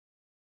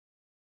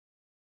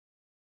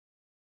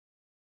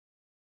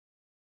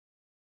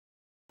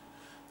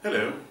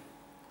Hello.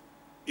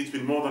 It's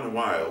been more than a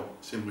while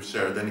since we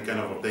shared any kind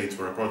of updates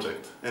for a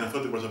project, and I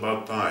thought it was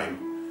about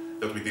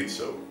time that we did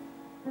so.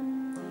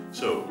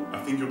 So, I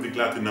think you'll be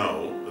glad to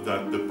know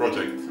that the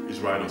project is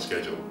right on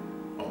schedule,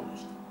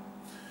 almost.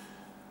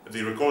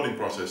 The recording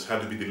process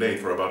had to be delayed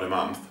for about a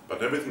month,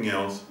 but everything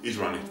else is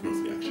running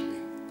smoothly actually.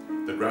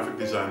 The graphic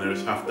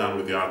designers are half done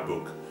with the art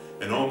book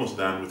and almost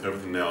done with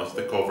everything else,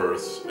 the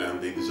covers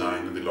and the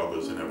design and the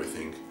logos and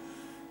everything.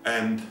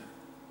 And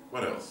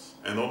what else?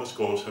 And all the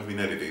scores have been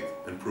edited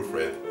and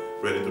proofread,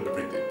 ready to be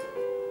printed.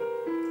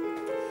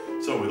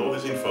 So with all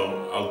this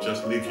info, I'll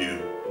just leave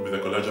you with a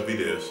collage of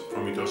videos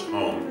from Myrto's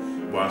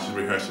home while she's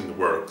rehearsing the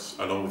works,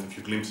 along with a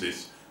few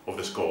glimpses of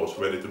the scores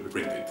ready to be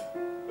printed.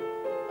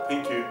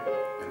 Thank you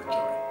and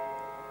enjoy.